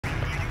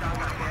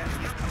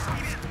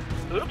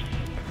Oops.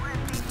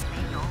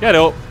 Get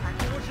up.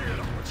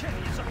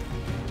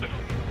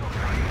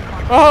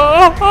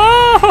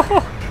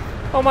 Oh!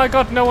 Oh my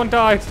god, no one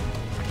died.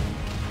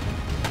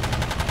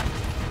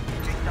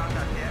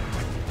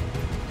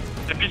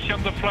 The PC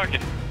on the flag.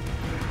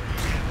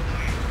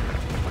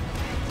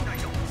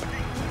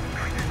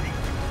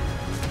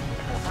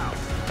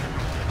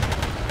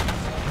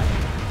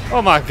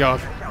 Oh my god.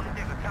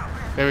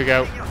 There we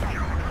go.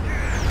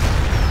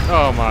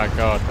 Oh my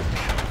god.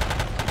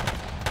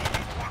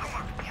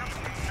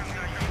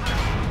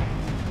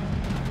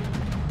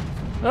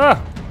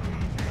 Ah!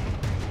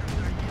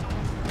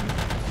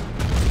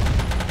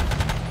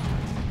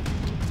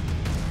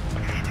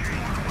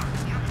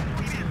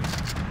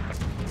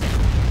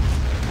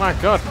 My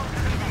god.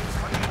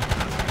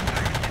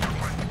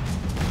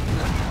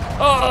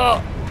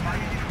 Oh!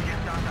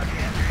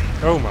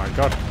 Oh my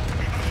god.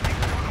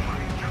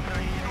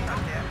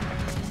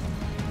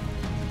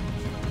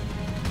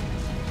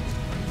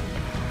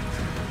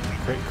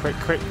 Quick,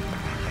 quick.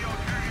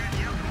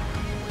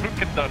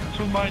 Look at that,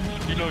 2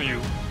 mines below you.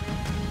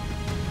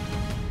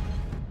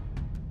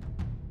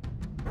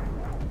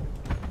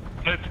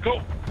 Let's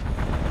go.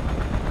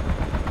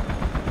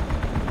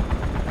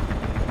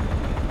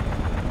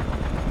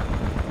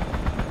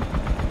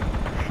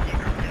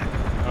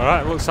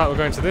 Alright, looks like we're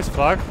going to this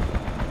flag.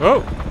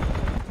 Oh!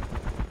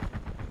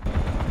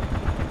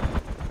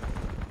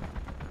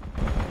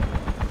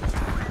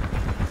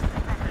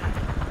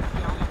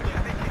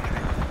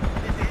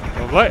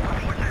 Lovely.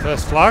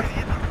 First flag.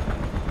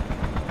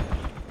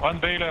 One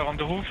bailer on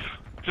the roof.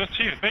 Just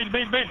here. Bail.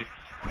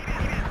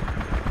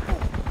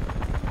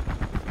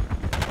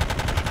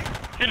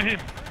 Kill him.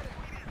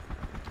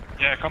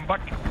 Yeah, come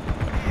back.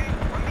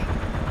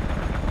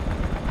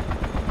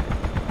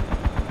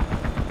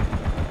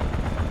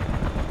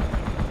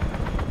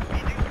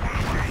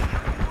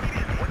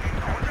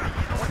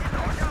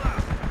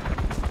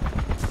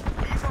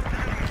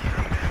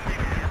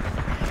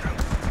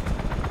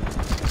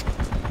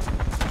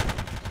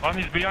 One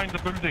is behind the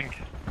building.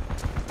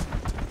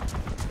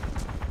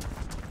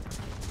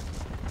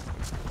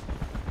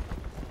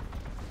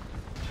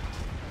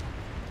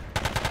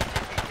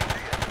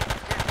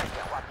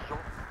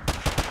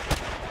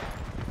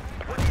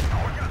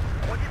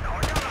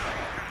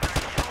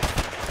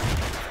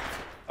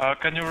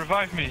 Can you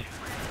revive me?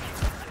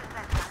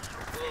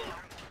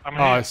 I'm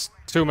Oh, here. it's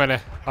too many.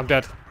 I'm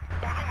dead.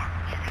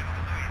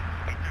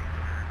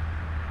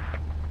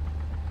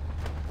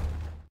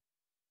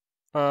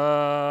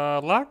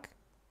 Lag?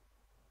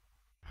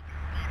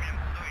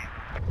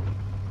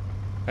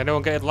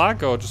 Anyone getting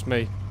lag or just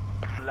me?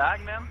 Lag,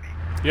 man?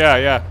 Yeah.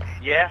 Yeah?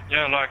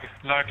 Yeah, lag.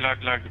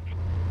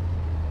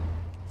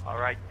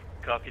 Alright,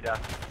 copy that.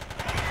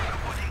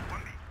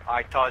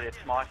 I thought it's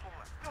my...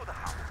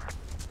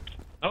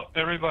 No,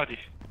 everybody.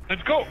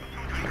 Let's go!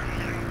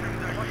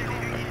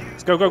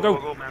 Let's go.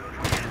 Go, man.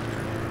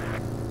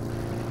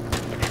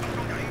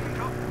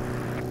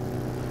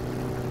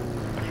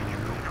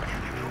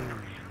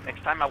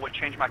 Next time I would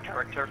change my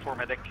character for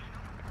medic.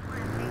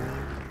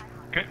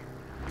 Okay.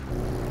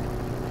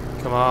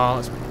 Come on.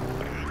 Let's...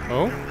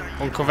 Oh,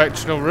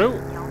 unconventional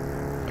route.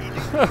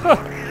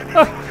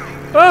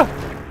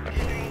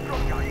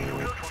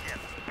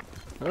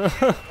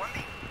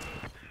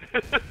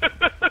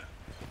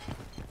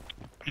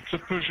 It's a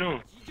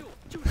Peugeot.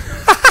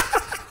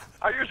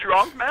 Are you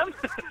drunk, man?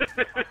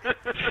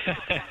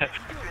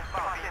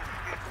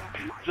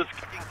 Just...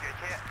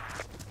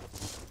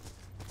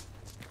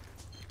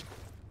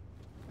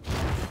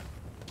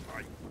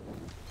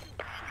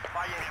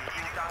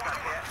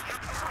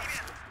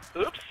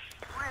 Oops.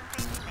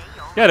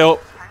 Get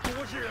up.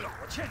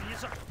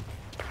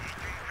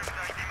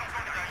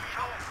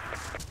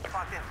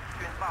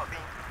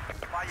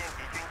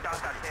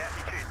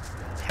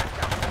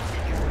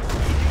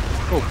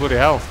 Oh, bloody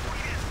hell.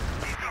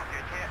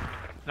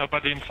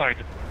 Nobody inside.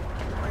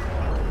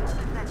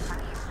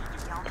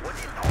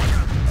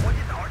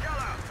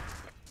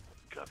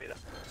 Copy that.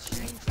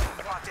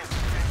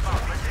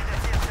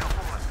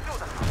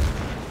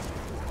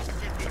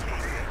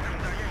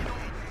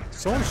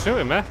 Someone's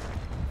shooting me.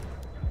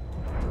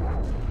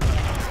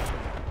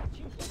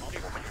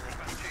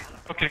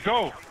 Okay,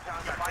 go!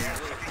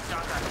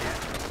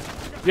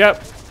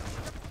 Yep.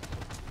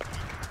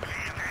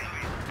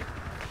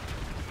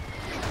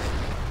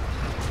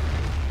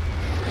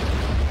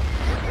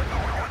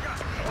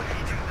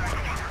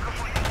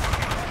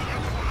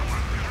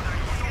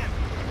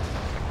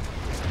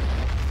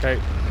 Okay,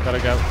 gotta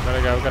go.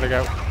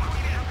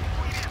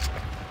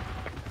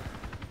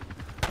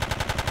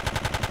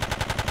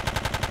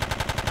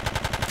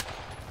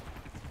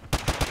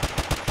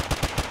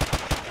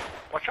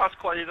 Watch out,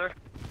 squad leader.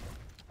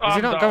 Is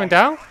he not going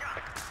down?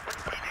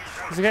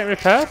 Is he getting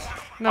repaired?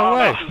 No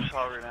way. No,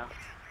 sorry, man.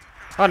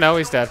 Oh no,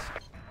 he's dead.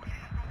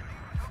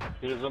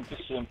 Here's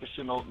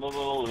NPC, no,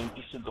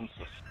 NPC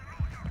dumpsters.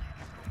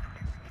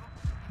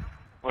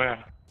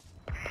 Where?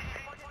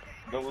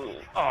 No,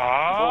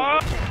 Ah!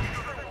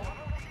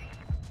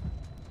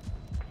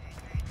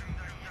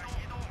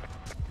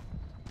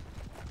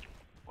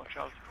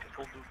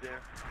 there.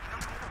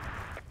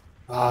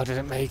 Oh, I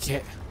didn't make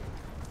it.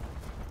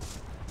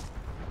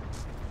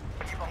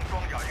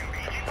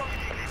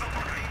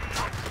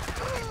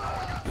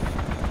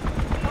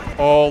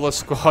 All the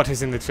squad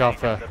is in the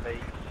chopper. The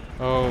base.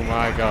 Oh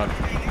my god.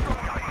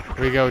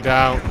 We go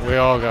down. We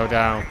all go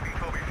down.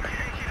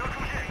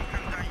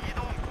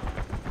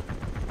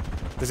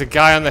 There's a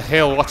guy on the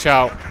hill. Watch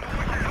out.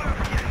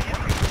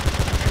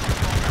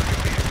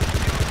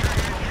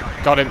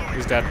 Got him.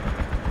 He's dead.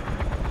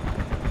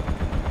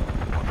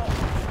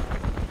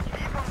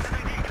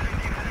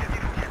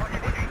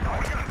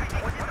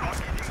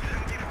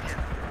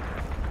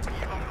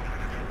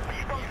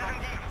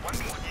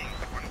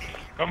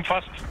 Come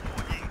fast.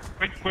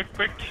 Quick, quick,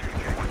 quick.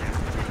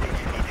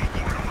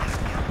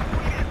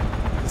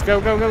 Let's go,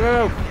 go, go,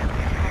 go, go.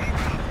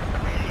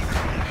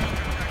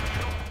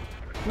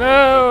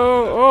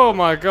 No! Oh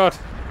my god.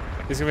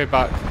 He's gonna be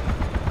back.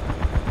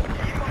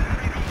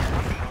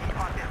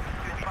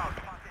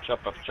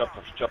 Chopper,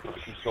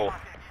 he saw.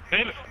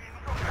 Hey,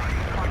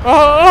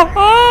 Oh, oh,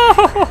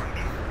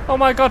 oh! Oh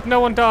my god, no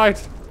one died.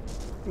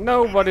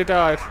 Nobody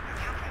died.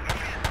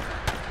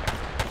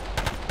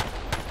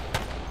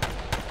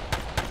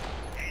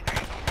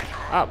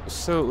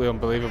 Absolutely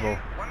unbelievable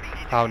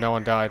how no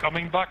one died.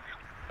 coming back.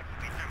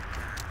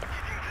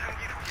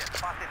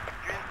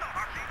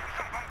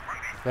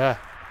 There.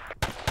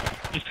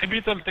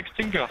 Distributor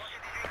texting us.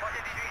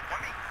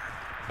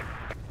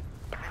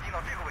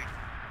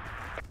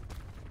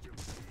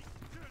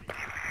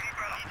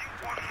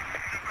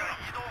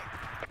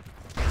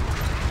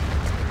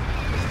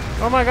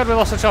 Oh my god, we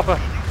lost the chopper.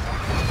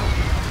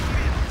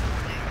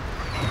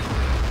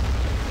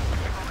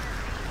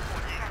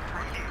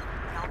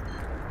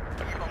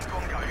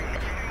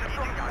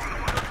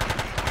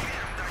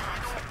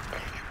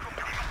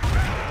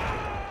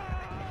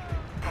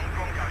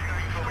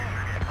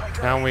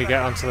 Can we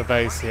get onto the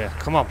base here?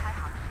 Come on.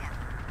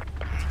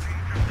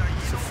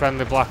 It's a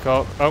friendly Black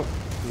Hawk. Oh,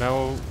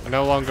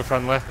 no longer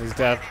friendly. He's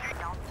dead.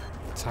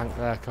 Tank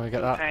there. Can we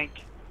get that? Tank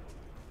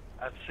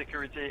at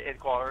security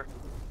headquarters.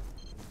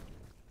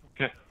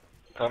 Okay.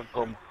 Can't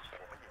come.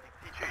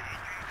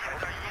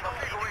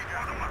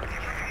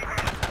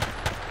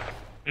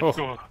 Let's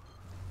Oh. go.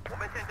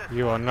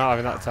 You are not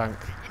having that tank.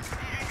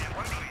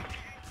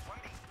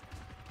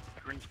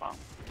 Green spawn.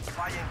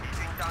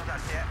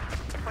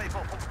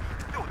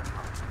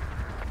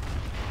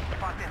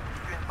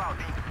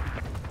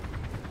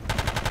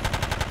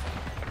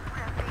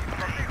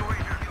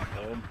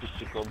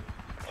 NPC come.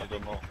 I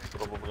don't know.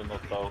 Probably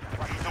not out.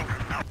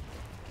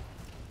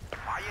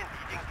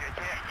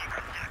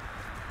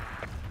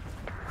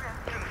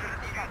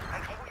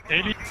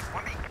 Ellie.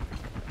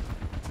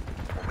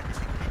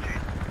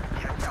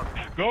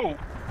 Go.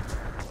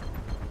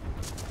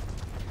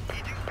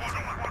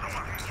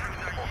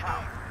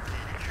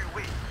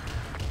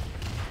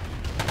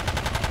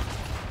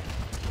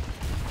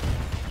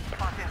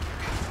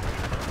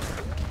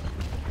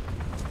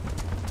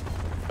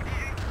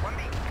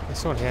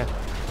 This one here.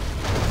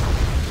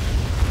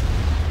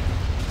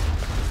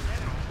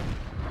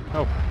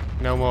 Oh,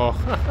 no more.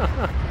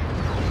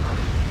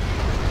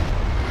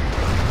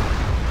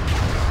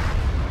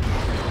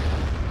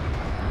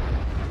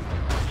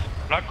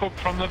 Black Hawk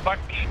from the back.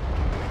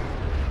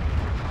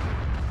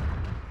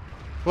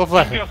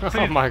 Lovely. Fingers, Oh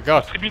please. my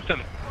god. Distributor.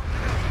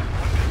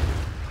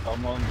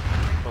 Come on.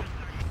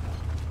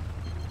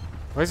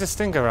 Where's the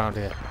stinger around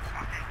here?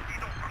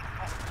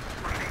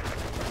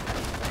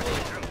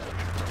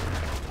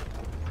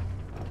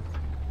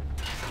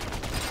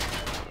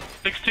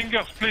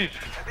 Extinguishers, please.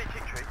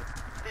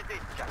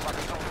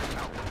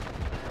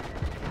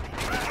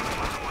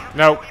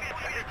 No.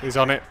 He's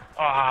on it.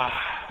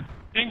 Ah,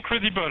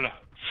 incredible.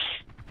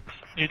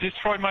 He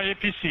destroyed my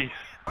APC.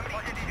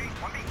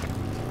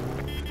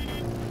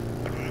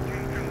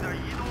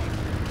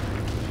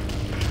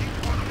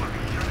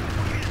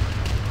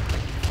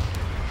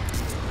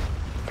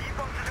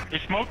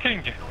 He's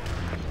smoking.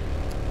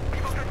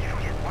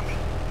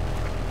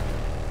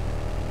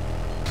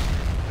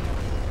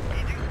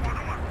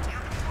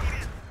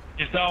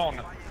 He's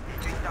down.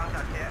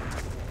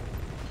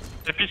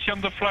 APC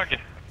on the flag.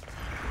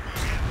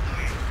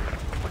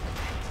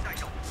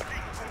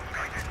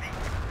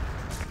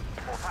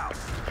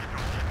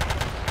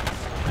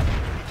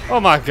 Oh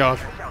my god.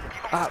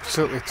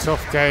 Absolutely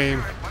tough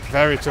game.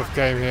 Very tough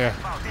game here.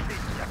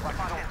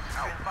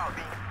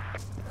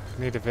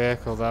 Need a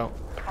vehicle though.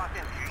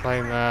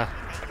 Plane there.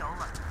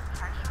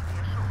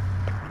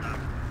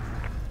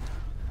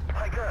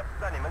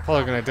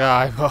 Probably gonna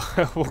die,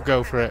 but we'll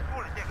go for it.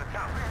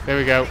 Here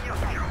we go.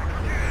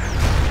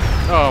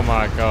 Oh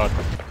my god.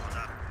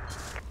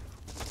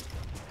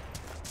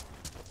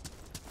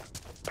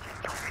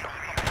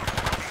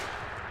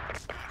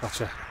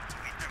 Gotcha.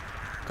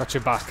 Got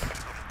your back.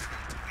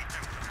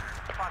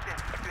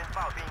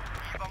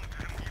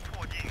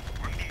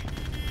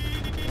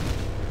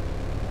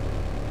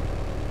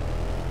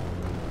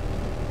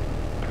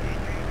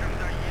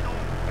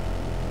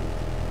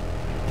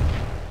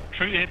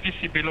 Three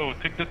APC below,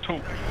 take the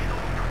two.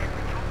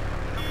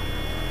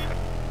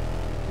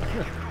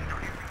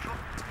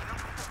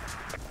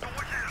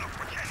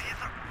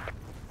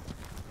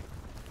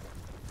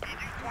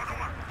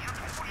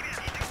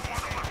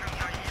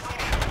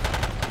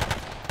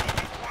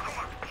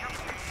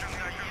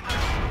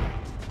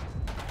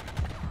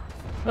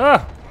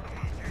 Ah!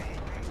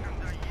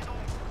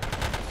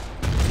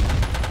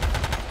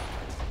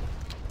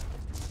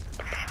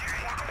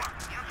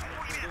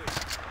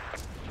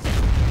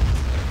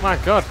 My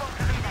God.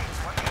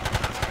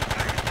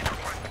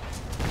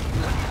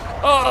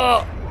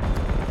 Oh!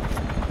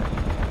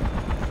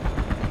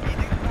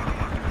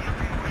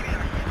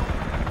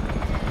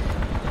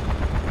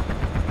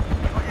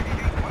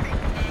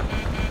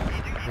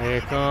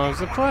 Here comes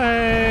the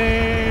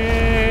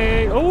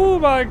plane! Oh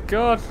my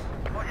God!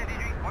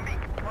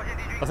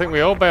 I think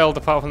we all bailed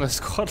apart from the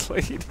squad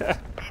leader.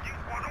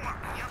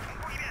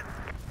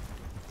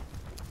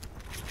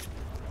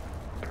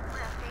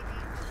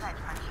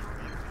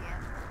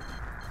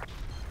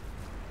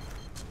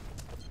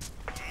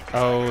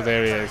 Oh,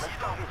 there he is.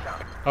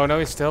 Oh no,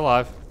 he's still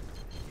alive.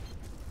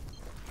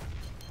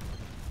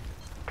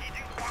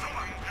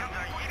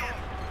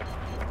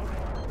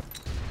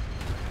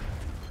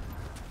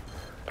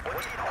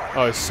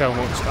 Oh, there's so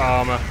much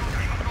armour.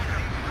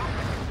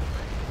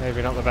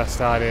 Maybe not the best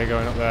idea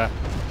going up there.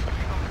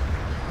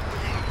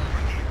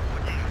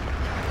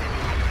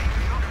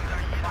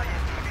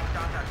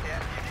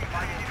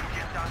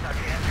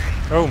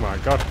 Oh my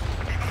God.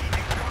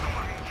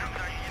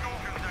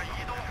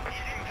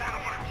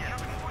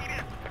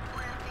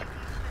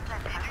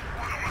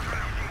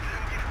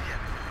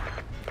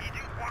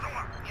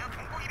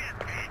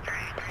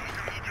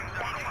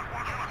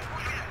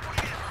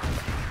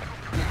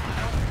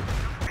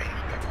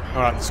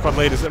 Alright, the squad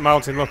leader's at the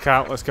mountain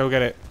lookout. Let's go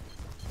get it.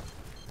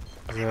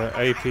 There's an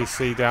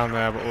APC down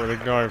there, but we'll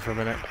ignore him for a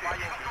minute.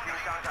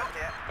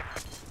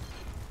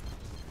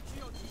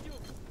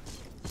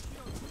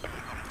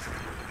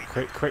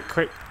 Quick, quick,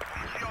 quick.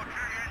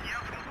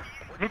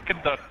 Look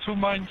at that, 2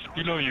 mines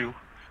below you.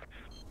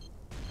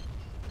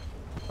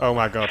 Oh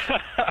my God.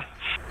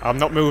 I'm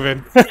not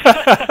moving.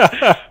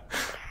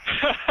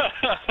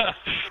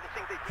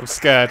 I'm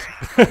scared.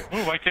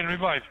 Oh, I can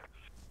revive.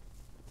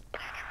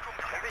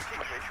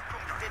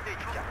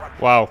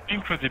 Wow.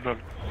 Incredible.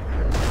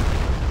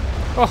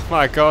 Oh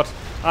my God.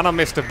 And I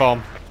missed a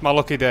bomb. My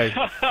lucky day.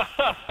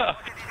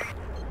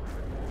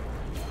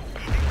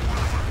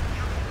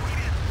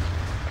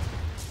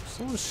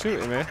 Someone's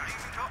shooting me.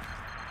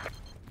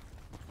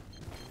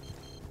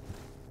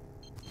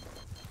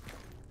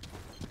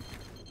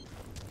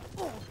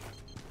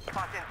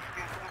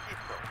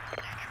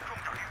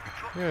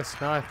 Yeah, a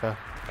sniper.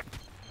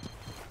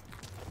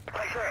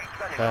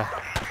 There.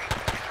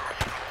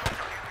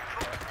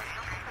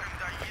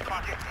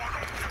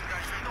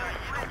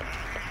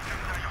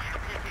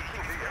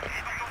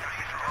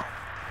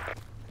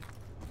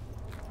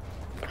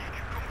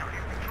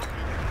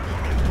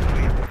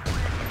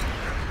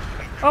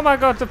 Oh my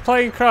God, the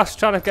plane crashed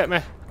trying to get me.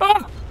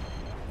 Ah!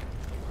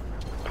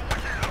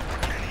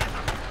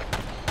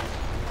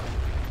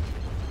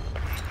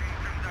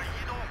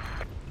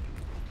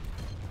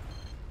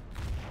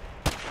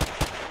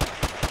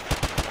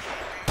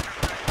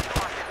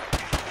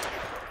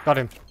 Got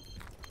him.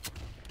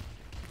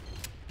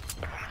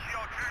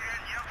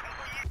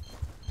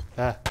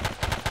 There.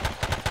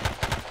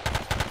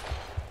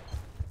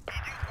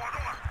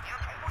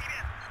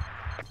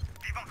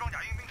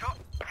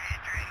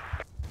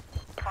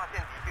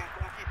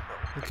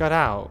 He got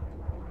out.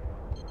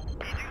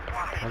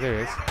 Oh, there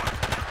he is.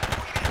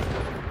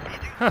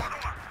 Huh.